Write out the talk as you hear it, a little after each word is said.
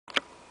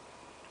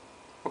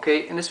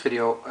Okay, in this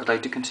video I'd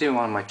like to continue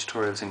on my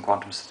tutorials in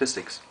quantum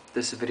statistics.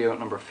 This is video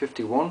number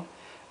 51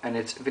 and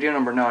it's video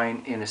number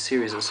 9 in a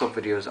series of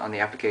sub-videos on the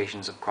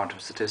applications of quantum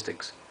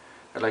statistics.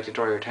 I'd like to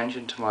draw your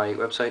attention to my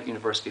website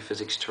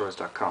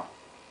universityphysicstutorials.com.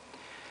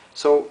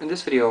 So in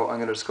this video I'm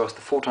going to discuss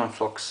the photon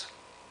flux,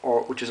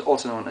 which is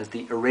also known as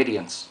the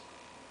irradiance.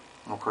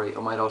 Okay,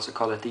 I might also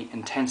call it the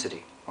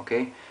intensity.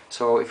 Okay,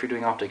 so if you're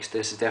doing optics,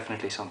 this is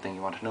definitely something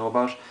you want to know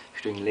about.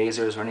 If you're doing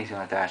lasers or anything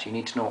like that, you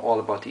need to know all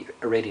about the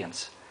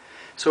irradiance.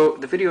 So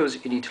the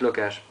videos you need to look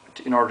at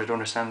in order to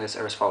understand this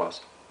are as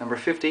follows. Number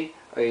 50,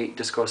 I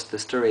discussed the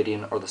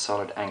steradian or the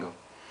solid angle.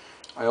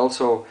 I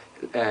also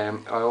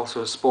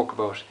spoke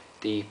about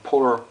the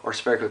polar or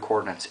spherical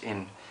coordinates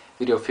in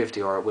video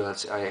 50, or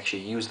I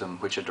actually used them,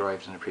 which I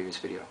derived in the previous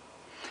video.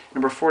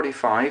 Number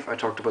 45, I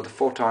talked about the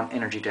photon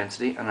energy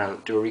density, and I'll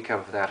do a recap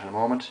of that in a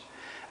moment.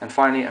 And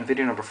finally, in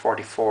video number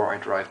 44, I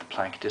derived the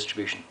Planck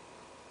distribution.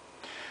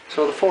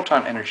 So the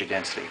photon energy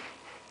density.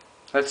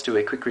 Let's do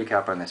a quick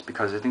recap on this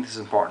because I think this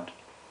is important.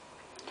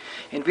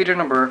 In video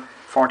number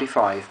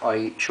 45,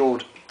 I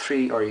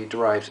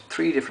derived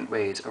three different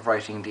ways of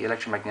writing the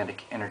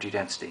electromagnetic energy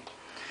density.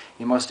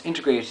 You must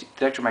integrate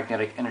the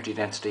electromagnetic energy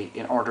density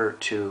in order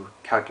to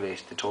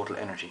calculate the total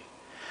energy.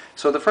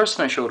 So the first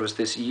thing I showed was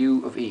this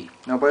U of E.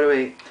 Now, by the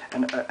way,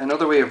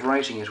 another way of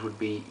writing it would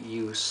be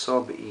U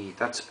sub E.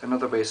 That's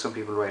another way some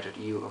people write it,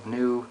 U of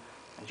nu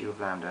and U of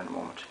lambda in a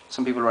moment.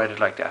 Some people write it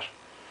like that.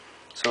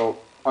 So,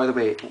 either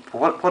way,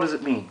 what does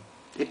it mean?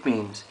 It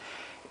means,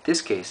 in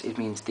this case, it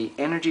means the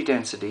energy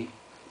density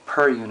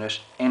per unit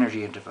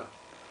energy interval.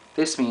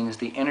 This means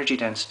the energy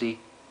density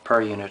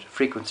per unit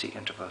frequency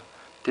interval.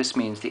 This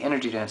means the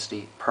energy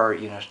density per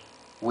unit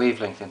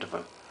wavelength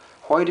interval.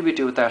 Why do we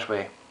do it that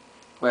way?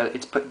 Well,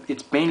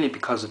 it's mainly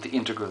because of the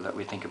integral that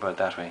we think about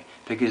that way,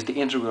 because the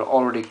integral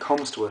already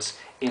comes to us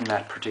in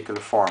that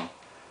particular form.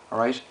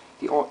 Alright?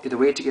 The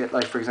way to get,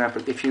 like for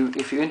example, if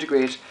you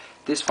integrate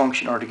this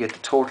function in order to get the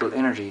total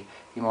energy,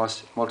 you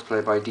must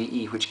multiply by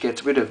dE, which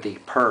gets rid of the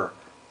per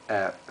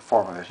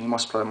form of it. You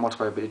must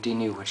multiply by d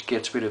nu, which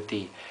gets rid of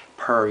the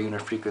per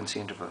unit frequency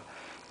interval.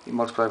 You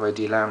multiply by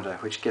d lambda,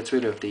 which gets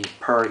rid of the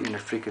per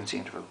unit frequency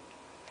interval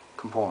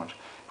component.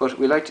 But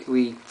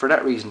for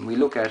that reason, we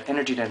look at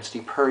energy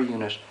density per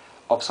unit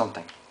of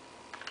something.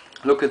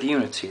 Look at the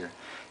units here.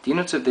 The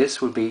units of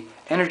this would be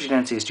energy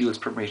density is joules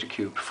per meter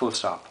cubed, full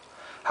stop.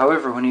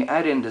 However, when you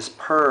add in this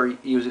per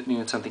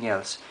unit something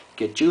else,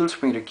 you get joules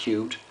per meter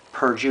cubed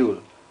per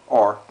joule,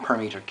 or per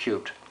meter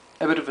cubed.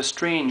 A bit of a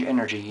strange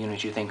energy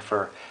unit, you think,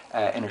 for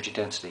energy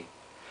density.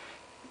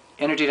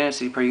 Energy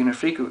density per unit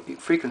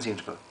frequency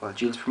interval. Well,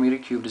 joules per meter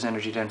cubed is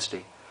energy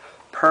density.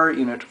 Per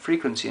unit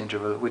frequency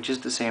interval, which is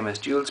the same as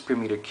joules per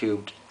meter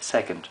cubed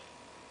second.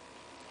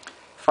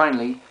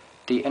 Finally,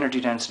 the energy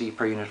density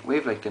per unit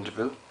wavelength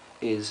interval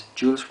is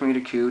joules per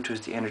meter cubed, which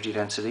is the energy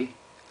density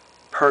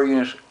per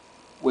unit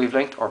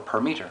wavelength or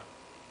per meter.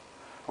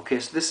 Okay,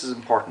 so this is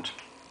important.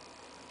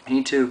 You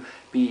need to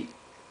be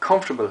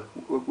comfortable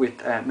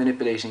with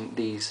manipulating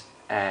these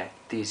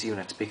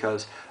units,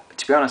 because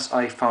to be honest,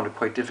 I found it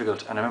quite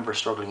difficult, and I remember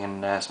struggling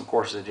in some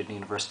courses I did in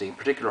university, in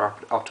particular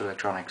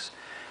optoelectronics,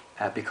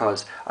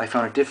 because I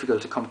found it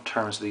difficult to come to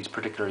terms with these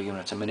particular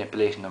units and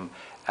manipulating them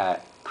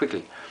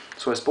quickly.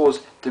 So I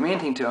suppose the main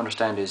thing to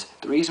understand is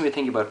the reason we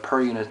think about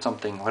per unit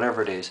something,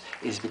 whatever it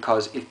is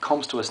because it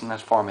comes to us in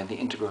that form in the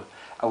integral.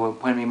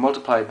 And when we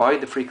multiply by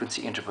the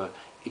frequency interval,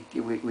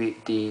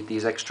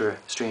 these extra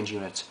strange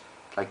units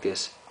like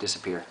this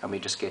disappear, and we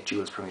just get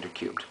joules per meter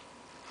cubed.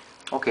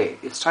 Okay,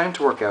 it's time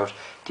to work out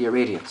the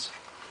irradiance.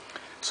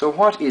 So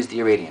what is the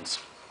irradiance?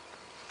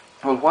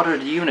 Well, what are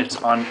the units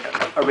on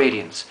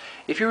irradiance?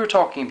 If you were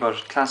talking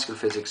about classical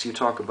physics, you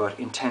talk about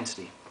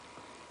intensity,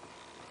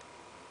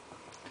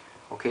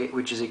 okay,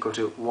 which is equal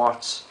to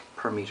watts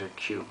per meter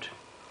cubed.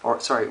 Or,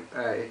 sorry,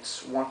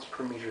 it's watts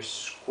per meter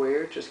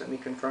squared. Just let me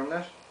confirm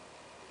that.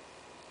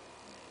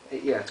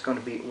 Yeah, it's going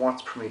to be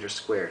watts per meter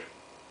squared.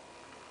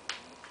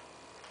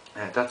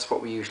 That's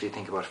what we usually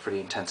think about for the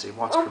intensity,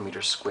 watts per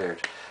meter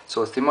squared.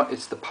 So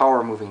it's the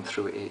power moving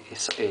through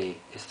is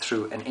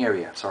through an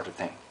area sort of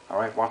thing.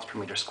 Alright, watts per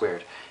meter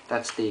squared.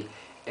 That's the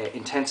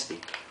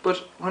intensity.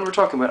 But when we're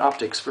talking about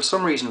optics, for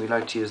some reason we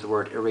like to use the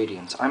word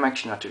irradiance. I'm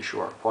actually not too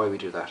sure why we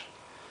do that,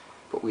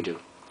 but we do.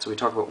 So we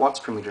talk about watts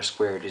per meter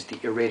squared is the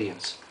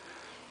irradiance.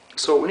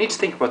 So we need to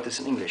think about this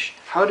in English.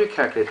 How do you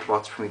calculate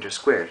watts per meter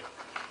squared?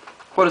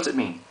 What does it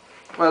mean?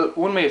 Well,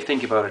 one way of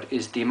thinking about it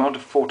is the amount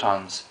of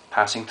photons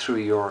passing through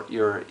your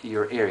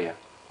area,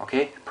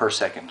 okay, per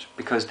second,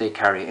 because they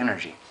carry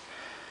energy.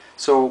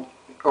 So,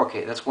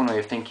 okay, that's one way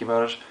of thinking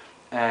about it.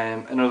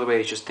 Another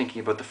way is just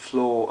thinking about the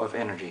flow of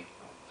energy.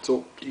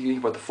 So you think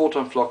about the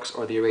photon flux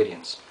or the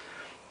irradiance.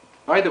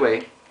 Either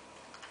way,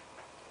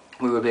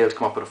 we will be able to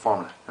come up with a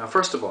formula. Now,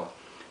 first of all,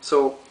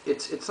 so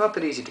it's not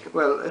that easy to,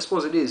 well, I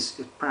suppose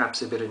it's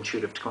perhaps a bit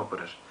intuitive to come up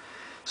with it.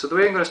 So the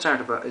way I'm going to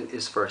start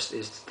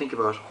is to think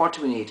about what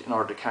do we need in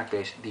order to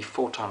calculate the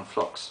photon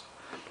flux.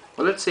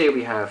 Well, let's say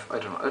we have,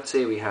 let's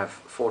say we have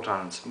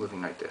photons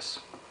moving like this.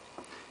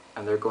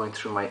 and they're going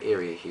through my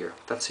area here.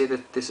 Let's say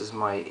that this is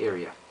my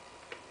area.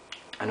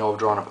 I know I've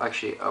drawn up,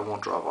 actually I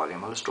won't draw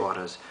volume, I'll just draw it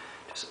as,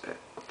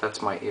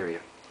 that's my area.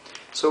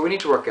 So we need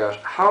to work out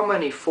how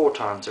many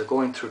photons are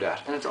going through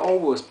that, and it's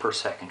always per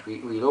second. We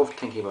love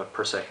thinking about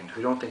per second,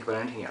 we don't think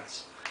about anything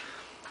else.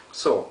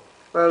 So,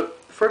 well,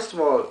 first of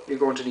all, you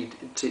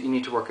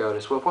need to work out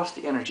is, well, what's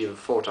the energy of a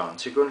photon?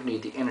 So you're going to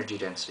need the energy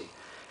density.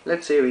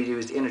 Let's say we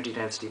use the energy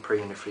density per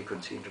unit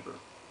frequency interval.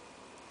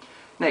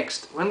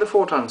 Next, when the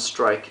photons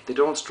strike, they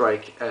don't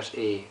strike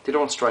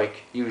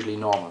usually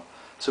normal.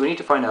 So we need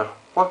to find out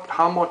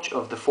how much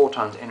of the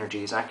photon's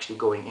energy is actually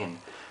going in.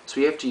 So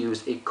we have to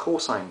use a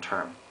cosine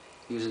term,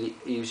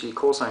 usually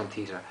cosine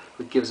theta,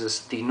 which gives us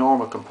the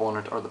normal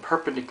component or the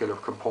perpendicular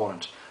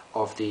component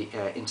of the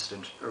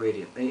incident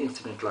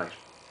light.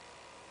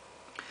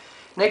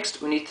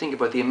 Next, we need to think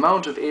about the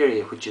amount of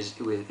area which is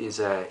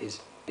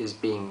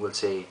being, we'll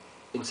say,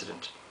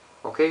 incident.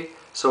 Okay,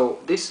 so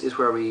this is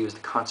where we use the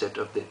concept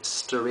of the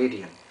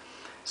steradian.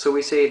 So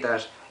we say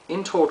that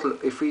in total,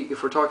 if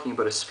we're talking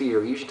about a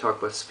sphere, we usually talk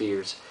about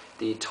spheres.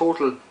 The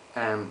total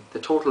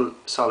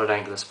solid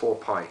angle is 4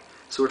 pi.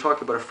 So we're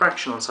talking about a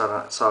fractional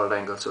solid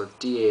angle, so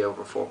dA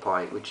over 4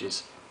 pi, which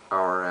is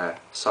our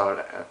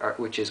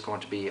which is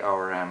going to be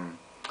our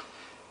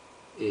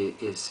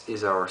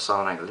is our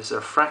solid angle. This is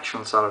a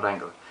fractional solid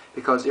angle,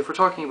 because if we're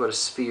talking about a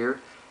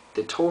sphere,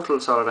 the total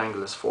solid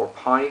angle is 4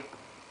 pi.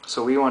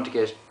 So we want to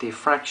get the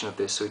fraction of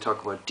this, so we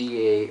talk about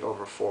dA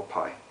over 4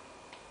 pi,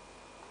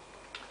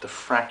 the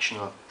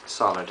fractional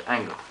solid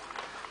angle.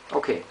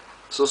 Okay,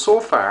 so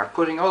far,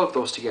 putting all of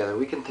those together,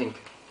 we can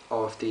think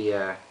of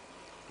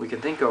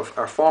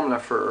our formula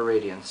for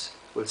irradiance.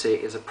 We'll say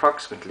is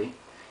approximately,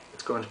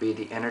 it's going to be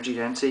the energy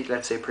density,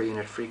 let's say per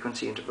unit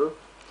frequency interval.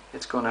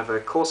 It's going to have a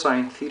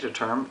cosine theta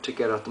term to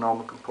get out the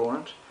normal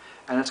component,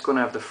 and it's going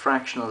to have the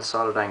fractional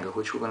solid angle,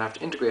 which we're going to have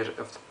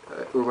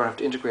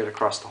to integrate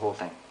across the whole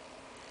thing.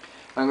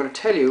 I'm going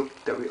to tell you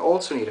that we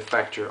also need a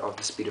factor of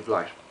the speed of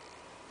light.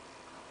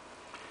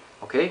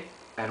 Okay,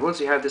 and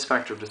once you have this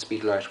factor of the speed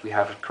of light, we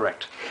have it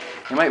correct.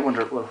 You might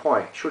wonder, well,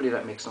 why? Surely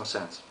that makes no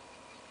sense.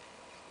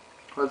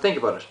 Well, think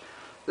about it.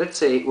 Let's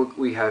say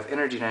we have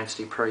energy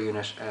density per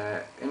unit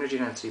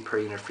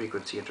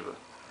frequency interval.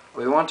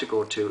 We want to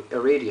go to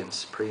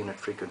irradiance per unit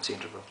frequency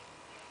interval.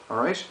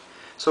 All right.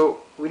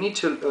 So we need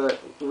to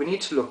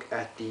look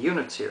at the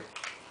units here.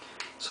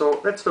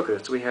 So let's look at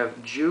it. So we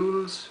have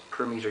joules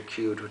per meter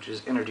cubed, which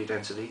is energy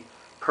density,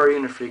 per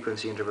unit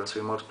frequency interval, so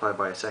we multiply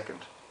by a second.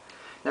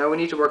 Now we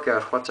need to work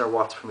out what's our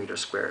watts per meter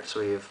squared,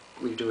 so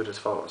we do it as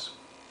follows.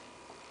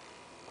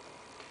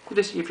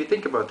 If you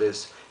think about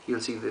this,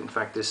 you'll see that in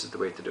fact this is the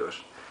way to do it.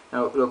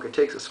 Now look, it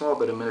takes a small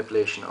bit of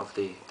manipulation of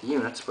the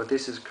units, but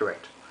this is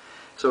correct.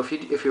 So if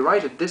you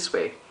write it this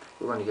way,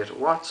 we're going to get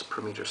watts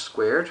per meter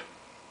squared,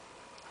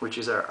 which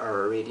is our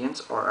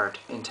irradiance or our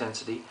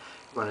intensity.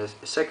 We're going to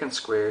a second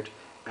squared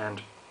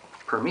and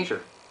per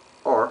meter,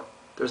 or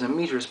there's a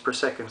meters per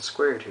second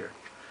squared here.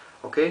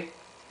 Okay,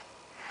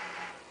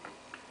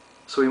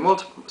 so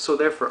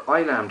therefore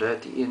I lambda,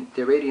 the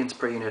irradiance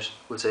per unit,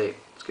 we'll say,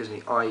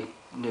 I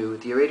nu,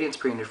 the irradiance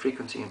per unit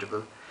frequency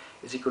interval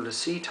is equal to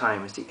C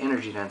times the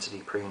energy density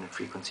per unit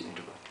frequency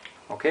interval.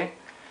 Okay,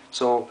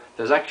 so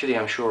there's actually,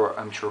 I'm sure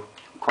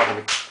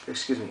quantum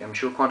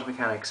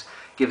mechanics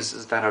gives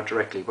us that out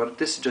directly, but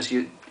this is just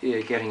you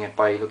getting it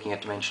by looking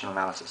at dimensional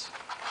analysis.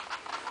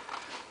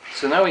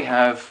 So now we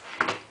have,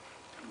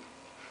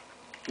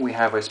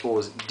 I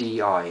suppose, di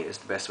is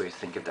the best way to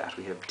think of that.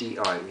 We have di,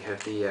 we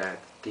have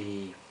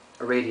the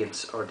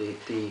irradiance, or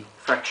the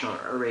fractional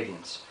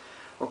irradiance.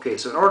 Okay,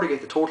 so in order to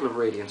get the total of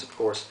irradiance, of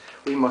course,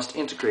 we must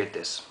integrate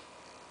this.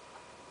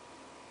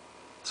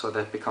 So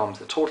that becomes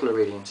the total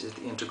irradiance is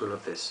the integral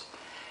of this.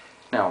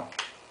 Now,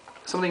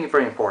 something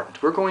very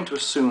important. We're going to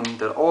assume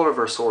that all of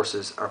our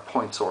sources are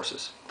point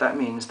sources. That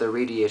means they're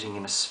radiating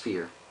in a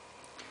sphere.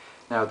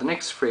 Now, the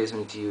next phrase we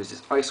need to use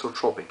is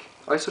isotropic.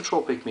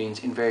 Isotropic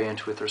means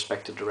invariant with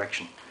respect to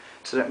direction.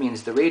 So that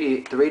means the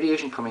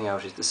radiation coming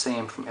out is the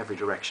same from every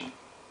direction.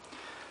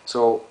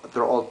 So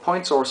they're all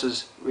point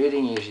sources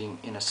radiating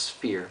in a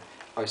sphere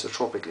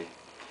isotropically.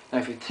 Now,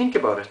 if you think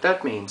about it,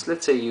 that means,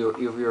 let's say you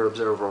have your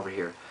observer over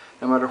here.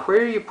 No matter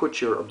where you put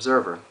your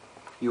observer,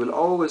 you will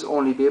always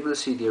only be able to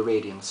see the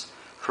irradiance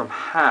from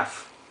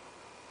half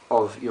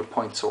of your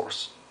point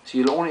source. So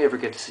you'll only ever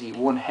get to see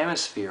one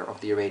hemisphere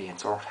of the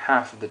irradiance, or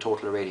half of the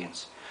total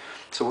irradiance.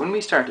 So when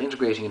we start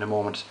integrating in a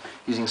moment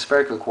using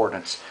spherical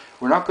coordinates,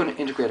 we're not going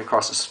to integrate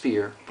across a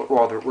sphere, but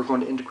rather we're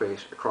going to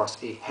integrate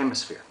across a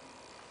hemisphere.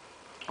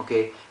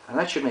 Okay, and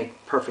that should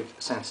make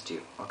perfect sense to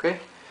you. Okay,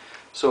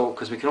 so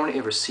because we can only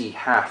ever see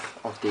half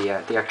of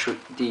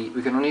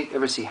we can only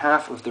ever see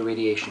half of the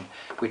radiation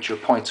which your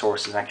point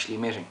source is actually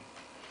emitting.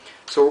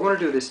 So we're going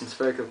to do this in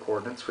spherical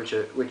coordinates,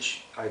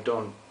 which I've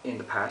done in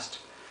the past.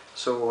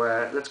 So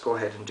let's go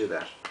ahead and do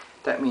that.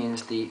 That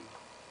means the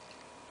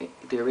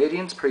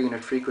irradiance per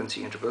unit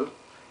frequency interval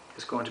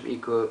is going to be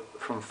equal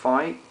from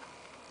phi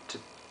to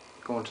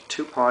going to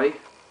 2 pi.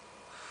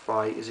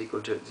 Phi is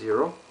equal to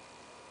 0.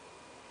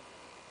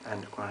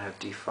 and we're going to have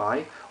d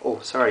phi. Oh,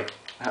 sorry,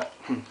 I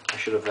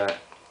should have,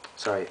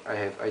 sorry,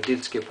 I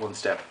did skip one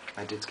step.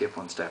 I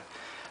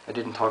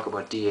didn't talk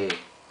about dA.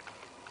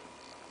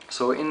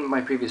 So in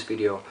my previous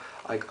video,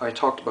 I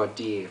talked about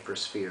dA for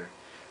sphere.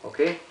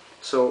 Okay,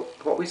 so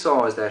what we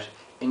saw is that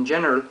in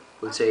general,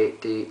 we'll say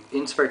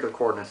in spherical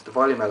coordinates, the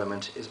volume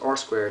element is r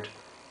squared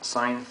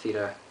sine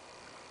theta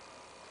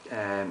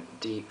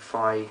d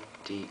phi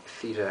d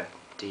theta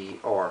d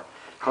r.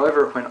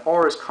 However, when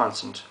r is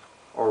constant,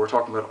 or we're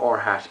talking about r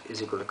hat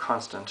is equal to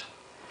constant,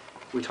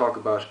 we talk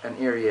about an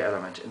area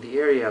element, and the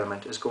area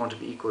element is going to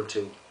be equal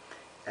to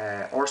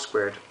r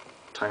squared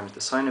times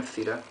the sine of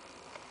theta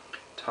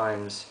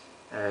times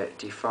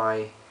d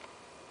phi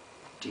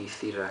d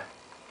theta,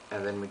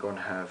 and then we're going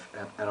to have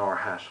an r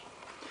hat.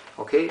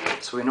 Okay,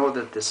 so we know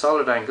that the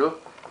solid angle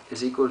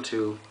is equal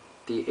to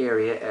the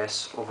area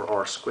S over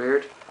r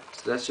squared,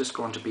 so that's just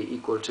going to be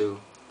equal to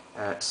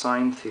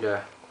sine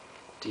theta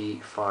d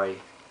phi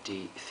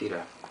d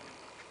theta.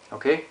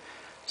 Okay,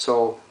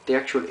 so the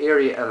actual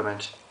area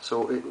element,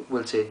 so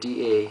we'll say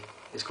dA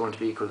is going to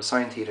be equal to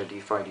sine theta d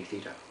phi d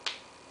theta.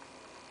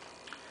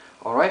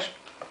 Alright,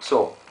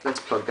 so let's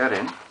plug that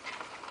in,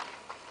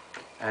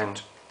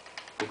 and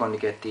we're going to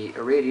get the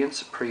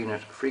irradiance per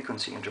unit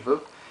frequency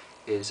interval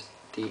is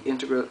the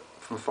integral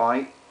from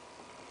phi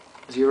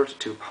 0 to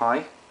 2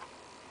 pi.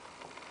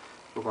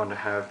 We're going to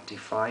have d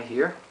phi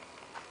here.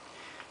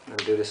 I'm going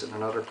to do this in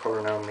another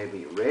colour now,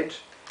 maybe red.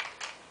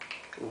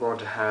 We're going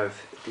to have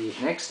the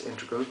next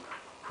integral,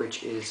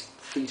 which is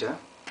theta,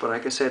 but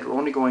like I said, we're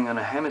only going on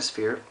a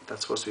hemisphere.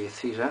 That's supposed to be a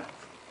theta,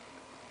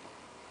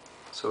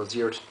 so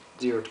 0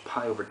 to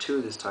pi over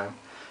 2 this time,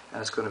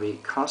 and it's going to be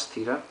cos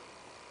theta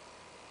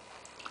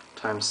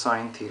times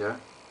sine theta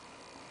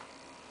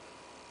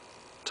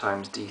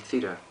times d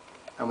theta.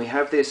 And we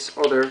have this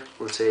other,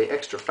 we'll say,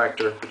 extra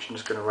factor, which I'm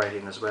just going to write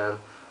in as well,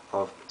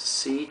 of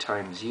c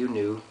times u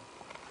nu,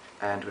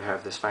 and we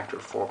have this factor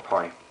of 4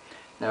 pi.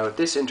 Now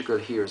this integral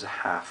here is a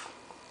half,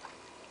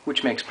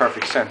 which makes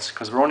perfect sense,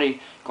 because we're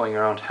only going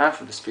around half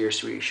of the sphere,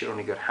 so we should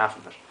only get half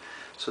of it.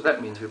 So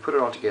that means we put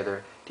it all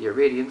together, the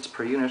irradiance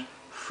per unit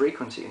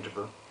frequency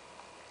interval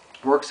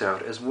works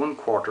out as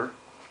 1/4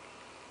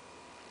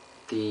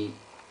 the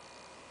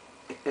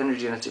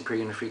energy density per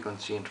unit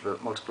frequency interval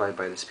multiplied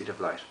by the speed of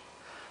light.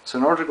 So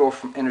in order to go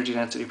from energy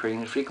density per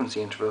unit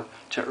frequency interval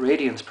to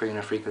irradiance per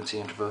unit frequency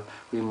interval,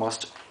 we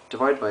must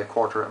divide by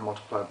 1/4 and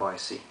multiply by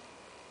c.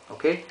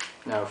 Okay,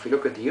 now if we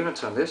look at the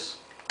units on this,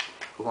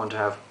 we're going to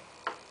have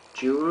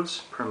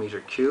joules per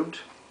meter cubed,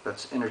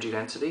 that's energy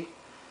density,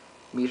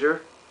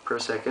 meter per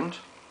second,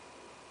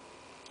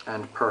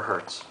 and per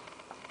hertz,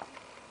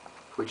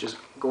 which is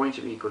going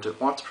to be equal to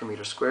watts per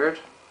meter squared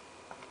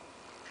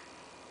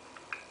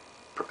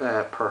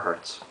per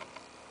hertz.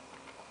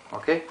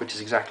 Okay, which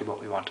is exactly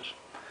what we wanted.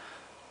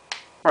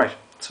 Right,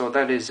 so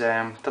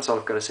that's all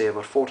I've got to say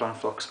about photon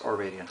flux or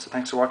radiance. So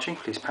thanks for watching.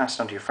 Please pass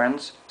it on to your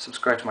friends,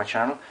 subscribe to my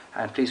channel,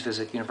 and please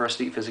visit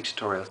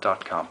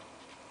universityphysicstutorials.com.